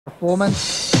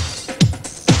performance.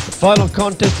 The final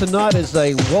contest tonight is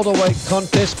a welterweight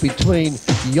contest between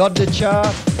Yoddecha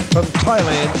from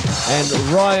Thailand and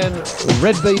Rayen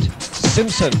Redbeat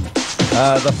Simson.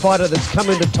 The fighter that's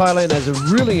come into Thailand has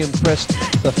really impressed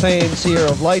the fans here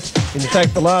of late. In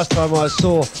fact, the last time I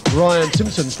saw Rayen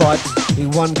Simson fight, he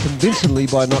won convincingly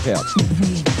by knockout.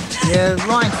 Yeah,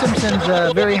 Rayen Simson's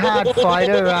a very hard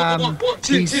fighter.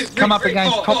 He's come up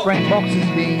against top-ranked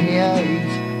boxers being here.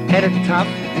 He's had it tough.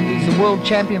 He's the world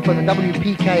champion for the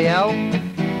WPKL.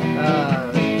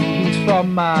 He's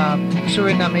from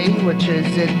Suriname, which is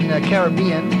in the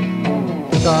Caribbean.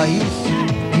 So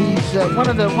he's one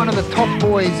of the top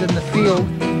boys in the field.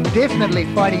 Definitely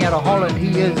fighting out of Holland.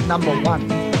 He is #1.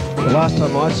 The last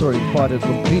time I saw him fight at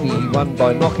Lumpini, he won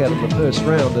by knockout in the first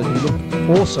round, and he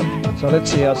looked awesome. So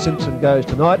let's see how Simson goes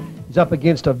tonight. He's up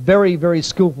against a very, very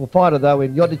skillful fighter, though,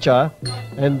 in Yoddecha,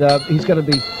 and he's going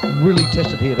to be really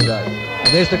tested here today.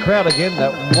 And there's the crowd again,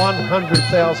 that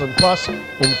 100,000 plus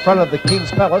in front of the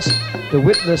King's Palace to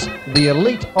witness the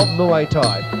elite of Muay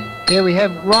Thai. Here we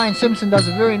have Rayen Simson does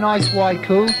a very nice wide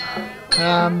coup.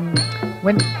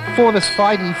 For this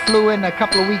fight, he flew in a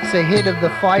couple of weeks ahead of the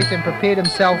fight and prepared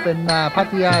himself in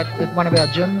Pattaya at one of our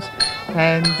gyms,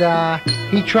 and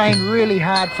he trained really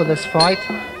hard for this fight.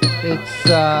 It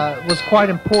was quite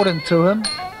important to him,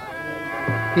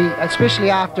 especially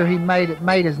after he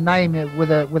made his name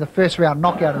with a first round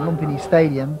knockout in Lumpini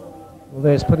Stadium. Well,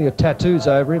 there's plenty of tattoos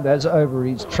over him, as over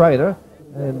his trainer,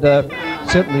 and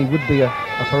certainly would be a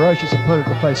ferocious opponent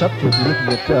to face up to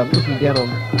if you're looking down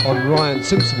on Rayen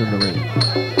Simson in the ring.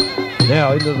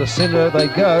 Now into the centre they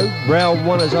go. Round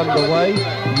 1 is underway.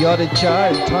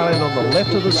 Yoddecha in Thailand on the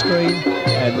left of the screen,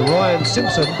 and Rayen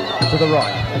Simson to the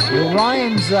right. Well,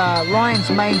 Ryan's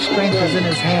main strength is in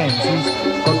his hands.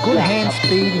 He's got good hand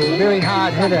speed. He's a very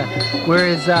hard hitter,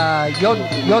 whereas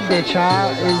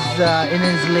Yoddecha is in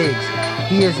his legs.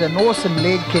 He is an awesome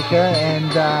leg kicker,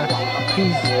 and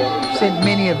he's sent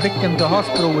many a victim to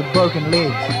hospital with broken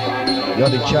legs.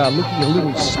 Yoddecha looking a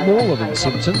little smaller than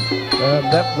Simson.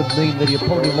 That would mean that you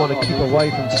probably want to keep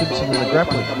away from Simson in the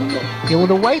grappling. Yeah, well,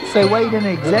 the weights, they weighed in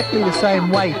exactly the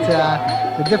same weight.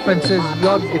 The difference is,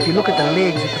 if you look at the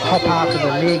legs, at the top half of the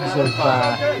legs of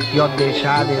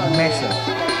Yoddecha, they're massive.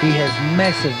 He has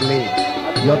massive legs.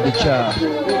 Yoddecha,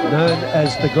 known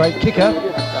as the great kicker,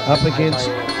 up against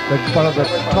one of the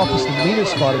toughest and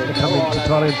meanest fighters to come into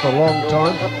Thailand for a long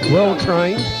time, well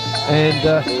trained,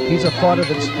 and he's a fighter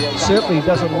that certainly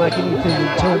doesn't lack anything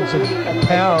in terms of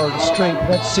power and strength.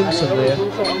 That's Simson there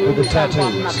with the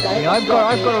tattoos. Yeah, I've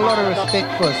got a lot of respect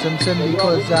for Simson,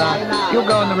 because he'll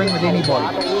go in the ring with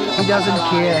anybody. He doesn't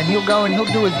care, and he'll go and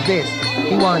he'll do his best.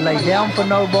 He won't lay down for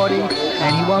nobody,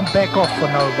 and he won't back off for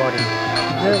nobody.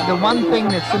 The one thing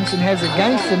that Simson has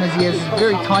against him is he has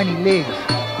very tiny legs.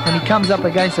 When he comes up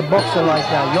against a boxer like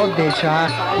Yoddecha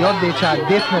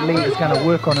definitely is going to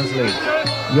work on his legs.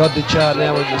 Yoddecha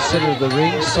now in the centre of the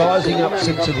ring, sizing up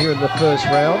Simson here in the first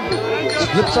round.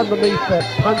 Slips underneath that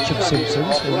punch of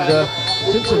Simpson's, and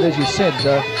Simson, as you said,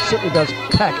 certainly does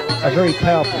pack a very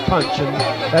powerful punch, and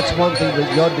that's one thing that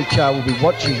Yoddecha will be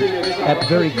watching at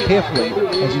very carefully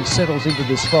as he settles into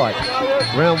this fight.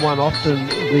 Round 1, often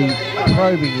the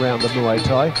probing round of Muay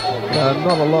Thai.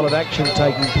 Not a lot of action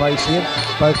taking place here.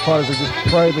 Both fighters are just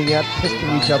probing out,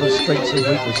 testing each other's strengths and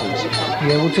weaknesses.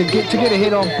 Yeah, well, to get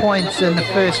ahead on points in the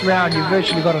first round, you've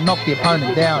virtually got to knock the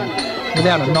opponent down.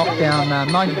 Without a knockdown,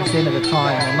 90% of the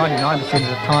time, or 99% of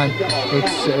the time,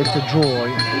 it's a draw.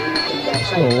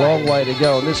 Still a long way to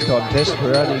go in this contest.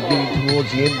 We're only getting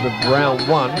towards the end of round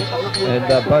 1,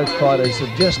 and both fighters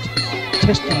are just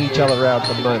testing each other out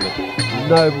at the moment.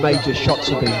 No major shots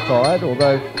have been fired,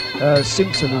 although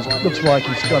Simson looks like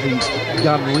he's got his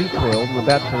gun recoiled and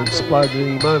about to explode at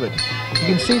any moment. You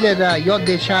can see that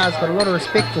Yoddecha's got a lot of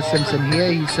respect for Simson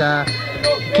here. He's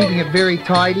keeping it very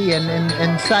tidy,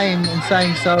 and saying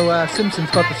so,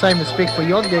 Simson's got the same respect for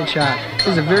Yoddecha.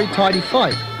 It's a very tidy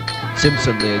fight.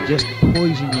 Simpson there just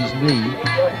poising his knee,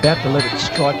 about to let it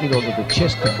strike in onto the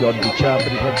chest of Yoddecha, but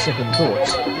he had second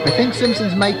thoughts. I think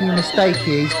Simpson's making a mistake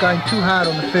here. He's going too hard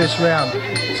on the first round.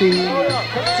 See,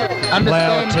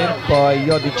 Plow attempt by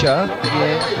Yoddecha.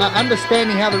 Yeah,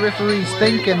 understanding how the referees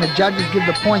think and the judges give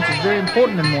the points is very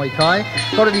important in Muay Thai.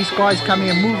 A lot of these guys come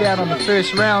here and move out on the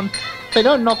first round. If they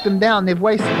don't knock them down, they've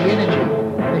wasted the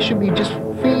energy. They should be just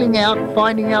feeling out,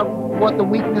 finding out what the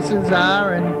weaknesses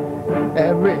are, and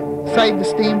save the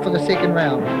steam for the second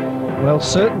round. Well,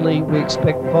 certainly we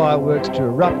expect fireworks to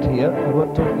erupt here. I'm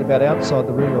not talking about outside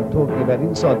the ring, I'm talking about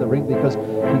inside the ring, because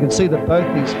you can see that both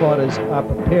these fighters are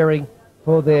preparing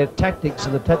for their tactics,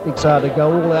 and the tactics are to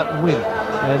go all out and win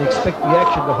and expect the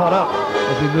action to hot up.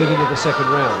 as we move into the second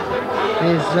round.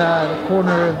 There's the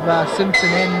corner of Simpson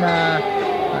and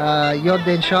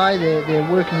Yoddecha.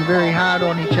 They're working very hard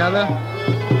on each other.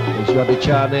 There's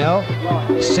Yoddecha now,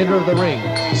 center of the ring.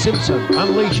 Simson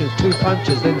unleashes 2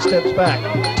 punches, then steps back.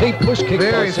 Deep push kick.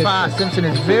 Very fast. Simpson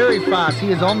is very fast.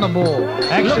 He is on the ball.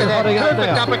 Action. Look at that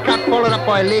perfect uppercut followed up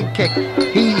by a leg kick.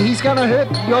 He's going to hurt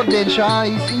Yoddecha.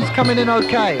 He's coming in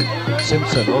okay.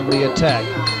 Simpson on the attack.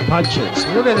 Punches.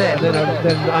 Look at that.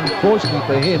 Then unfortunately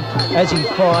for him, as he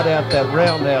fired out that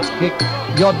roundhouse kick,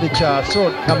 Yoddecha saw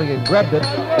it coming and grabbed it,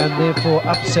 and therefore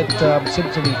upset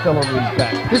Simpson. He fell onto his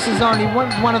back. This is only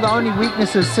one of the only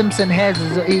weaknesses Simpson has,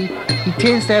 is that he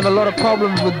tends to have a lot of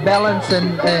problems with balance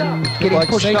and getting like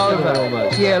pushed over.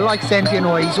 Almost. Yeah, like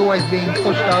Sityodtong, he's always being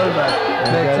pushed over.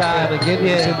 And again,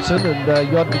 yeah. Simpson and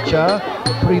Yoddecha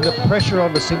putting the pressure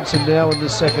on the Simpson now in the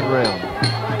second round.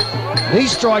 Knee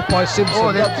strike by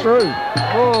Simpson, got through.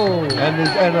 Oh.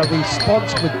 And a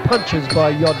response with punches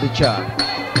by Yoddecha.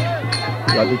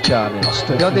 Yoddecha now.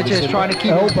 Yoddecha is trying to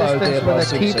keep his distance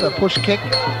with a teep, a push kick.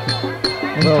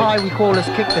 In Thai, we call this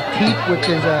kick the teep, which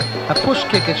is a push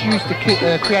kick. It's used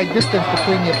to create distance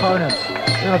between the opponents.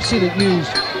 And I've seen it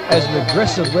used as an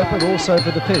aggressive weapon, also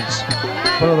for defence.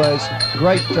 One of those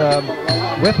great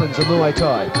weapons in Muay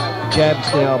Thai.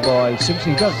 Jabs now by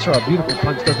Simpson. He does throw a beautiful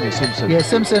punch, doesn't he, Simpson? Yeah,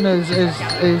 Simpson,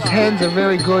 his hands are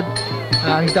very good.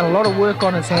 He's done a lot of work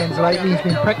on his hands lately. He's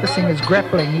been practicing his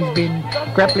grappling. He's been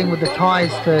grappling with the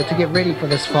Thais to get ready for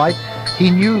this fight. He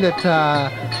knew that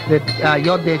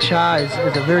Yoddecha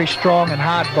is a very strong and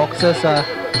hard boxer, so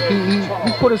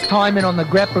he put his time in on the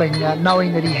grappling,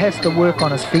 knowing that he has to work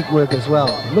on his feet work as well.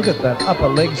 Look at that upper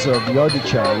legs of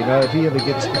Yoddecha. You know, if he ever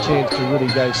gets the chance to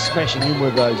really go smashing in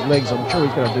with those legs, I'm sure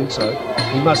he's going to do so.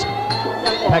 He must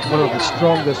pack one of the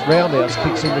strongest roundhouse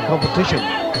kicks in the competition.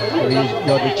 Here's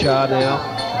Yoddecha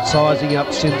now, sizing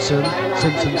up Simpson.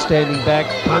 Simpson standing back,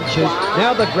 punches.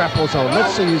 Now the grapple's on.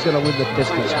 Let's see who's going to win the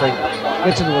distance ring.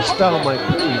 Gets into a stalemate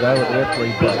quickly though, and the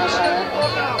referee breaks.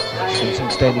 Simpson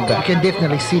standing back. You can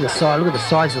definitely see the size. Look at the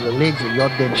size of the legs of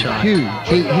Yoddecha.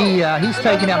 Huge. He's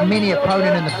taken out many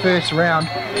opponent in the first round.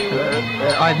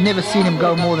 I've never seen him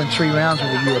go more than 3 rounds with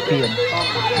a European.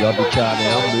 Yoddecha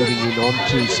now moving in on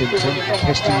to Simpson,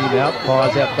 testing him out,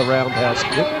 fires out the roundhouse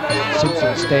kick.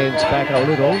 Simpson stands back a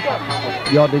little.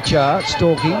 Yoddecha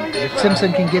stalking. If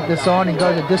Simpson can get this on and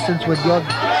go the distance with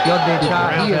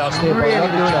Yoddecha, he is really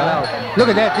doing well. Look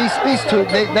at that. These two,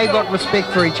 they got respect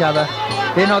for each other.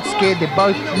 They're not scared. They're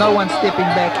both, no one's stepping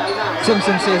back.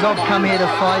 Simpson says, I've come here to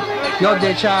fight.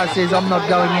 Yoddecha says, I'm not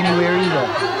going anywhere either.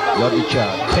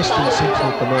 Yoddecha testing Simpson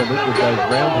at the moment with those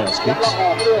roundhouse kicks.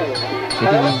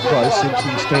 Getting in close.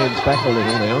 Simpson stands back a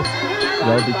little now.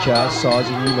 Yoddecha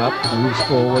sizing him up, moves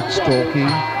forward, stalking.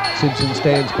 Simpson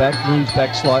stands back, moves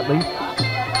back slightly.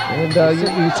 And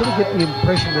you sort of get the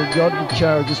impression that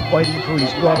Yoddecha is just waiting for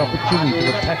his right opportunity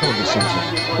to attack onto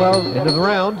Simpson. Well, end of the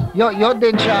round.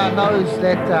 Yoddecha knows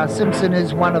that Simpson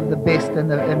is one of the best in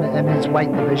his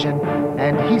weight division,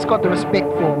 and he's got the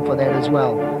respect for him for that as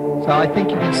well. So I think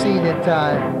you can see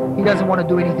that he doesn't want to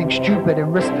do anything stupid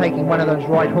and risk taking one of those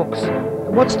right hooks.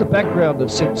 What's the background of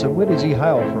Simpson? Where does he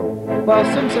hail from? Well,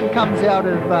 Simpson comes out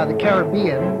of the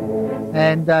Caribbean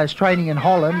and is training in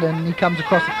Holland, and he comes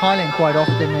across to Thailand quite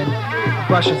often and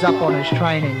brushes up on his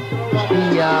training.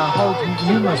 He holds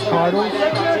numerous titles.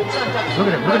 Look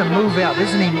at him move out,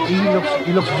 isn't he?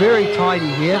 He looks very tidy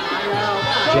here.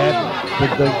 Jab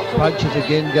with the punches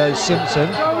again goes Simpson.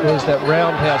 There's that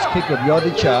roundhouse kick of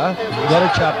Yoddecha.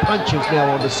 Yoddecha punches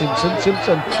now onto Simpson.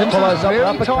 Simpson follows up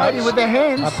very tidy with the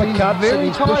hands. Uppercuts, and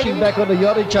he's pushing back onto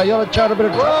Yoddecha. Yoddecha a bit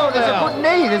of trouble. There's a good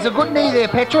knee. There's a good knee there,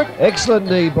 Patrick. Excellent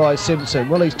knee by Simpson.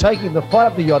 Well, he's taking the fight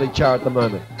up to Yoddecha at the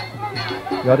moment.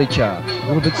 Yoddecha, a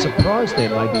little bit surprised there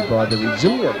maybe by the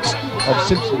resilience of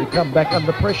Simpson to come back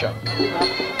under pressure.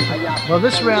 Well,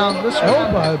 this round,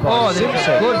 elbow by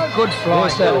Simpson. Good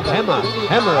flight. There's that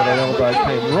hammer at an elbow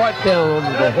came right down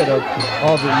onto the head of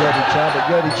Yoddecha, but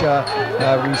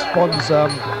Yoddecha responds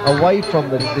away from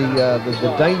the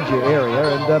danger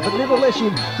area. And but nevertheless,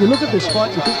 you look at this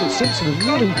fight, you think that Simpson is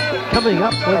really coming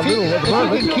up a little at the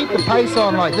moment. If he can keep the pace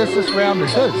on like this round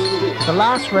is his. The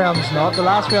last round's not. The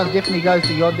last round definitely goes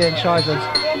to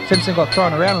Yoddecha. Simpson got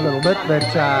thrown around a little bit, but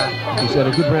he's had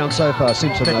a good round so far,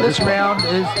 Simpson. But this round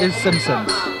is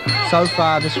Simpson's. So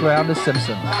far, this round is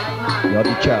Simpson's.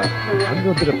 Yoddecha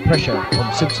under a bit of pressure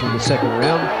from Simpson in the second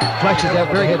round. Flashes out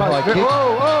with a head high kick.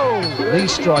 Whoa! Knee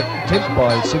strike attempt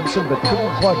by Simpson, but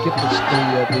couldn't quite get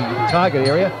the target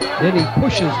area. Then he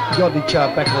pushes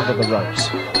Yoddecha back onto the ropes.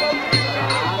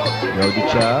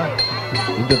 Yoddecha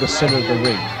into the centre of the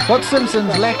ring. What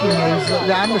Simpson's lacking is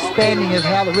the understanding of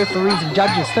how the referees and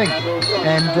judges think,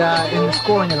 and in the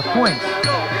scoring of the points.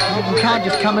 You can't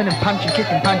just come in and punch and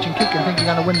kick and punch and kick and think you're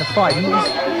going to win the fight.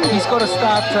 He's got to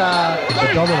start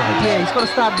dominating. Yeah, he's got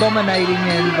to start dominating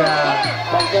and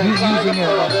using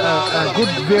a good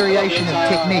variation of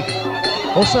technique.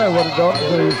 Also, what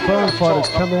the foreign fighters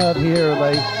come out here and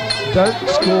they don't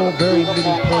score very many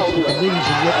points with the knees,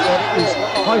 and yet that is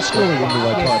high scoring in the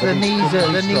way. Yes, the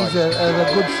knees are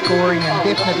good scoring, and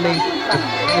definitely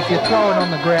if you're throwing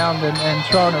on the ground and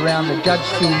throwing around, the judge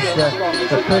sees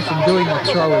the person doing the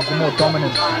throw as the more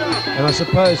dominant. And I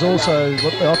suppose also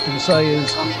what they often say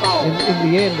is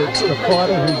in the end it's the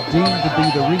fighter who's deemed to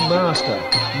be the ringmaster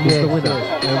is the winner.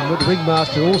 And the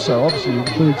ringmaster also obviously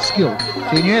includes skill.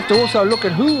 And you have to also look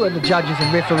at who are the judges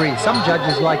and referees. Some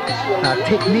judges like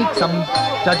technique, some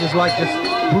judges like just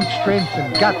brute strength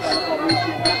and guts.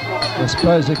 I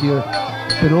suppose if you're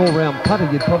an all-round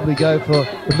punter, you'd probably go for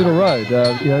the middle road.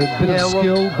 You know, a bit of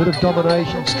skill, bit of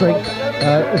domination, strength.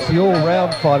 It's the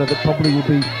all-round fighter that probably would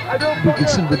be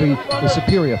considered to be the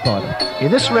superior fighter. Yeah,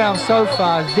 this round so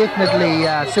far is definitely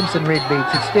Simpson red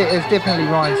beats. It's definitely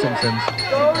Rayen Simpson's.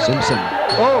 Simpson.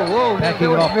 Oh, whoa,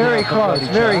 backing it off. Very close,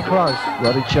 very close.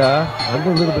 Yoddecha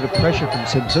under a little bit of pressure from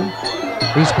Simpson.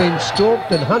 He's been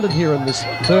stalked and hunted here in this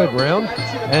third round,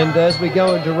 and as we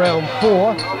go into round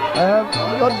 4,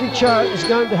 Yoddecha is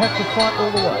going to have to fight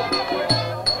all the way.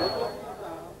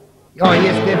 Oh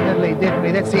yes, definitely.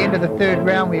 That's the end of the third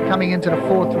round. We're coming into the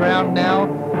fourth round now,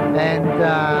 and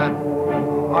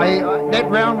that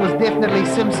round was definitely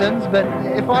Simpson's, but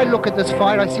if I look at this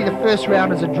fight, I see the first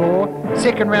round as a draw,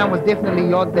 second round was definitely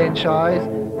Yoddecha's,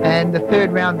 and the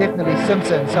third round definitely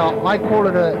Simpson. So I call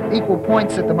it equal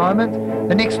points at the moment.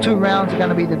 The next 2 rounds are going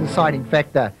to be the deciding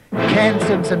factor. Can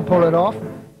Simpson pull it off?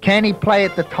 Can he play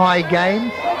at the Thai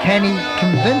game? Can he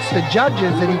convince the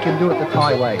judges that he can do it the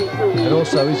Thai way? And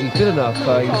also, is he fit enough?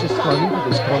 He's just gone into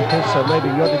this contest, so maybe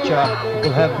Yoddecha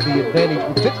will have the advantage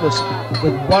with fitness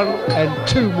with 1 and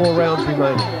 2 more rounds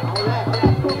remaining.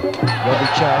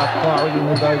 Yoddecha firing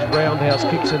into those roundhouse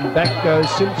kicks, and back goes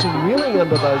Simpson, reeling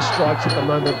under those strikes at the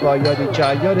moment by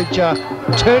Yoddecha.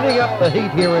 Yoddecha turning up the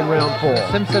heat here in round 4.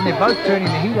 Simpson, they're both turning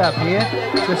the heat up here.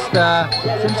 Just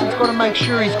Simpson's got to make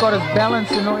sure he's got his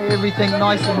balance and everything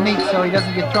nice and neat so he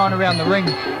doesn't get thrown around the ring.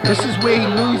 This is where he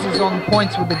loses on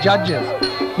points with the judges.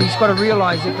 He's got to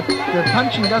realise that the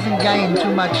punching doesn't gain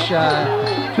too much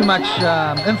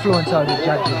influence over the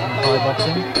judges in Thai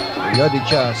boxing.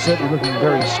 Yoddecha certainly looking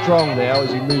very strong now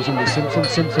as he moves into Simpson.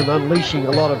 Simpson unleashing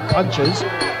a lot of punches.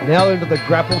 Now into the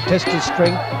grapple, test his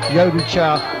strength.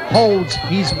 Yoddecha holds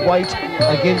his weight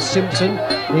against Simpson.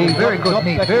 He's very good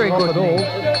knee, very good knee.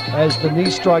 As the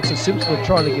knee strikes of Simpson are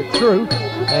trying to get through.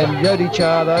 And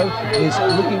Yoddecha, though, is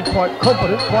looking quite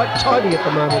competent, quite tidy at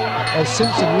the moment, as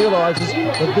Simpson realises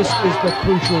that this is the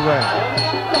crucial round.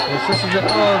 Yes,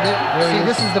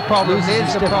 this is the problem.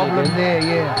 There's the problem there,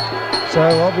 yeah. So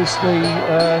obviously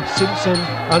Simpson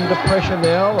under pressure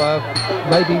now.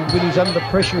 Maybe when he's under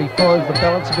pressure he finds the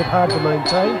balance a bit hard to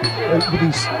maintain with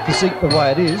his physique the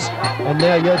way it is. And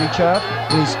now Yoddecha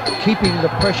is keeping the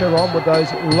pressure on with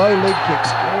those low leg kicks.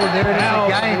 Oh,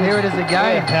 there it is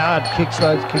again. Hard kicks,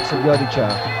 those kicks of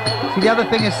Yoddecha. See, the other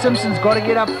thing is Simpson's got to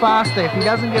get up faster. If he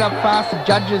doesn't get up fast, the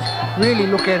judges really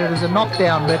look at it as a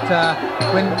knockdown. But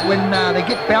when they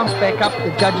get bounced back up,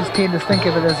 the judges tend to think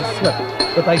of it as a slip.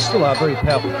 But they still are very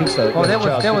powerful kicks, though. Oh, that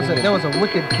was a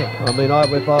wicked kick. I mean,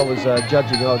 if I was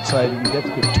judging, I would say that you'd have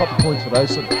to get top points for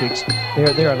those sort of kicks.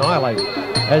 They're annihilating.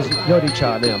 As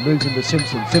Yoddecha now moves into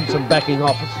Simpson. Simpson backing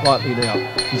off slightly now.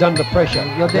 He's under pressure.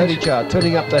 Yoddecha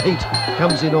turning up the heat.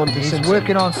 Comes in on to Simpson. He's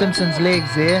working on Simpson's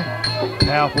legs there.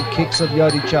 Powerful kicks of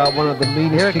Yoddecha, one of the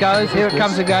meanest. Here it goes. Here it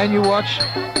comes again. You watch.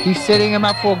 He's setting him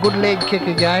up for a good leg kick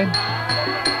again.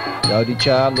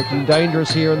 Yoddecha looking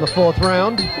dangerous here in the 4th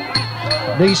round.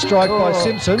 Knee strike by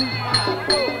Simpson.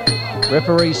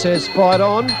 Referee says fight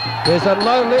on. There's a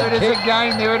low leg kick.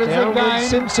 There it is again.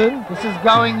 Simpson. This is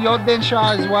going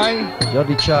Yoddecha's way.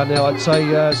 Yoddecha now, I'd say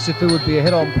Sifu would be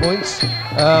ahead on points.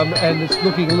 And it's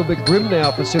looking a little bit grim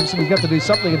now for Simpson. He's got to do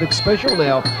something a bit special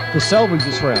now to salvage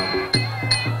this round.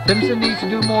 Simpson needs to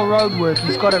do more road work.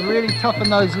 He's got to really toughen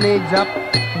those legs up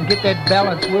and get that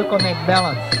balance, work on that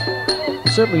balance.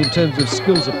 Certainly in terms of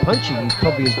skills of punching, he's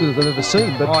probably as good as I've ever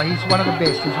seen. But he's one of the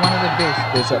best. He's one of the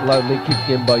best. There's that low leg kick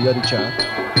again by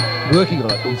Yoddecha. Working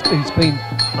on it. He's been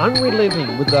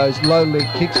unrelenting with those low leg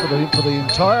kicks for the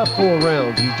entire 4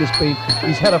 rounds.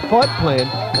 He's had a fight plan,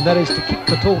 and that is to kick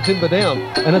the tall timber down,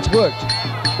 and it's worked.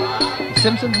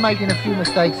 Simpson's making a few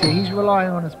mistakes here. He's relying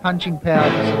on his punching power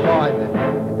to survive.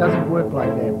 It doesn't work like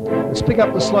that. Let's pick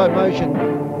up the slow motion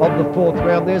of the fourth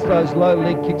round. There's those low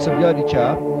leg kicks of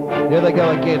Yoddecha. There they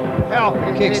go again.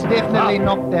 Powerful kicks. They're definitely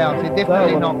knockdowns. They're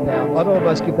definitely knockdowns. I'd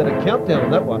almost give that a countdown on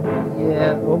that one.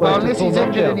 Yeah. Well, unless he's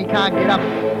injured and he can't get up,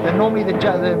 then normally the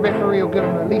referee will give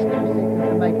him at least 2 seconds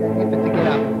to make an effort to get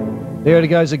up. There it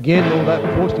goes again. All that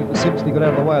fortunately for Simpson, he got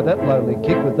out of the way of that low leg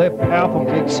kick with their powerful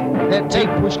kicks. That deep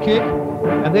push kick,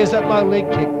 and there's that low leg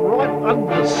kick right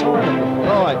under the side of the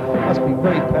thigh. Must be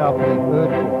very powerfully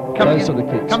burdened. Those sort of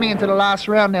kicks. Coming into the last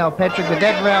round now, Patrick, but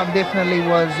that round definitely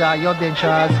was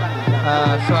Yoddecha's.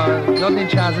 So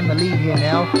Yoddecha's in the lead here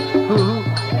now.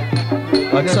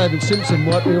 I'd say that Simpson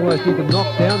might always need to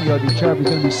knock down Yoddecha if he's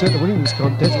going to be certain of winning this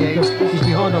contest, because he's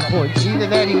behind on points. Either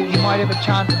that, he might have a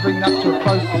chance of bringing it up to a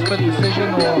close split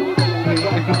decision, or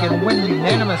if he can win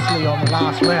unanimously on the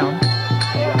last round.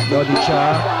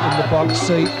 Yoddecha in the box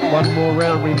seat, one more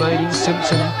round remaining.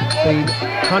 Simpson being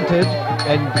hunted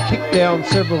and kicked down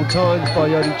several times by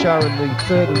Yoddecha in the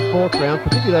third and fourth round,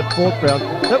 particularly that fourth round.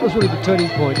 That was really the turning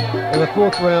point. In the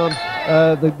fourth round,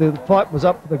 the fight was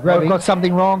up for the grabbing. Got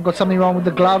something wrong with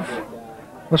the glove.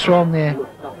 What's wrong there?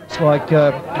 It's like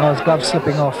his glove's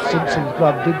slipping off. Simpson's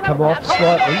glove did come off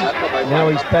slightly. Now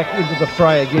he's back into the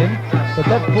fray again. But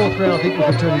that fourth round, I think,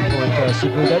 was the turning point,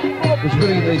 Sibu. That was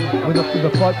really when the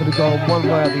fight could have gone one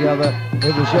way or the other.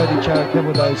 It was Yoddecha come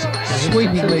with those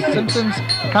sweeping leg kicks. Simpson's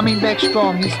coming back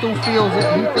strong. He still feels it.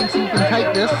 He thinks he can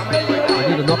take this. I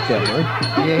need a knockdown, though.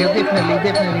 Yeah, he'll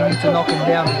definitely need to knock him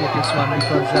down to get this one,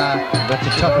 because that's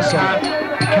a tough assault.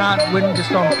 You can't win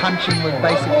just on punching with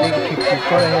basic leg kicks. You've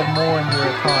got to have more in your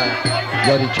attire.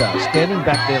 Yoddecha standing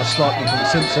back there slightly from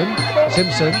Simpson.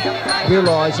 Simpson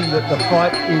realising that the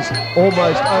fight is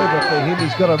almost over for him.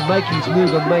 He's got to make his move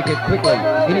and make it quickly.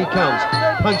 In he comes,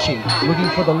 punching, looking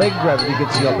for the leg grab if he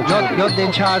gets the opportunity.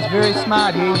 Yoddecha is very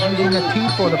smart. He's using the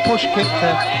teep or the push kick to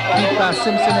keep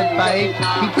Simpson at bay.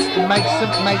 Makes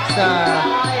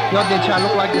Yoddecha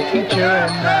look like the teacher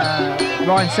and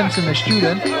Rayen Simpson the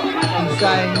student. He's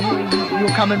saying,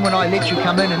 you'll come in when I let you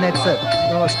come in, and that's it.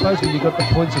 Well, I suppose when you've got the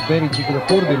points advantage, you can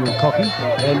afford to be a little cocky,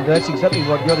 and that's exactly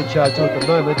what Yoddecha is doing at the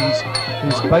moment.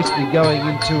 He's basically going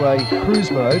into a cruise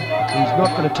mode. He's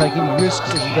not going to take any risks,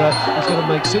 and he's going to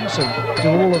make Simpson do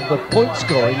all of the point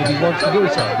scoring if he wants to do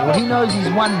so. Well, he knows he's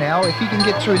won now. If he can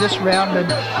get through this round and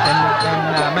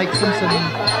make Simpson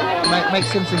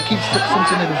keep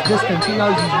Simpson at his distance, he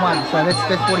knows he's won. So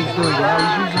that's what he's doing now.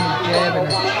 He's using his jab and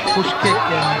his push kick.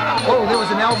 And there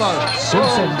was an elbow.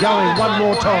 Simpson going one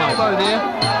more time. Elbow there.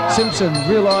 Simpson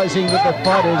realising that the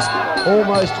fight is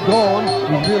almost gone.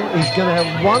 He's going to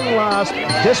have one last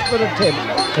desperate attempt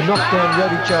to knock down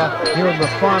Yoddecha here in the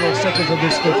final seconds of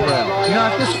this fifth round. You know,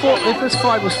 if this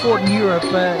fight was fought in Europe,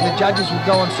 the judges would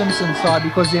go on Simpson's side,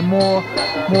 because they're more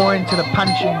into the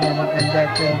punching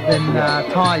than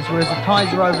Thais, whereas the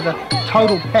Thais are over the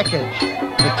total package,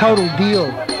 the total deal.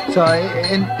 So,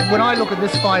 when I look at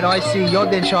this fight, I see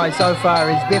Yoddecha so far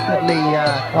is definitely...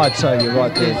 I'd say you're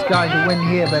right there. Is going to win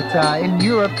here, but in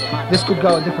Europe, this could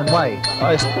go a different way.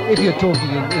 If you're talking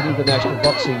in international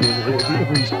boxing,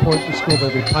 every point is scored,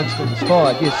 every punch that is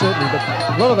fired, yes, certainly, but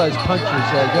a lot of those punches,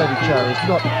 Yoddecha is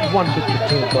not one bit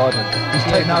perturbed by them.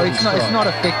 It's not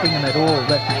affecting him at all,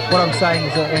 but what I'm saying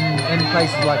is that in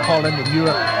places like Holland and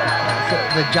Europe,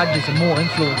 the judges are more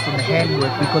influenced in the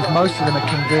handwork, because most of them are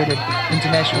converted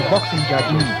international boxing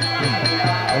judges.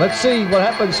 Well, let's see what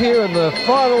happens here in the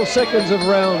final seconds of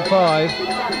round 5.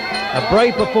 A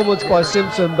brave performance by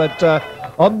Simpson, but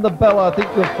on the bell I think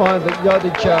you'll find that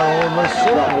Yoddecha, almost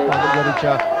certainly find that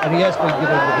Yoddecha, and he has been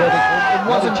given the verdict. It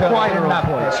wasn't quite enough,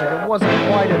 Patrick. It wasn't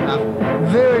quite enough.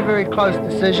 Very, very close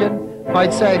decision.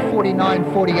 I'd say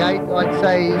 49-48. I'd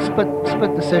say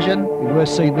split decision. Be worth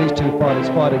seeing these two fighters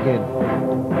fight again.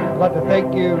 I'd like to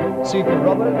thank you, Super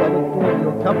Robert. I look forward to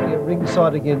your company at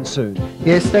ringside again soon.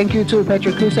 Yes, thank you too,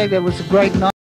 Patrick Cusack. That was a great night.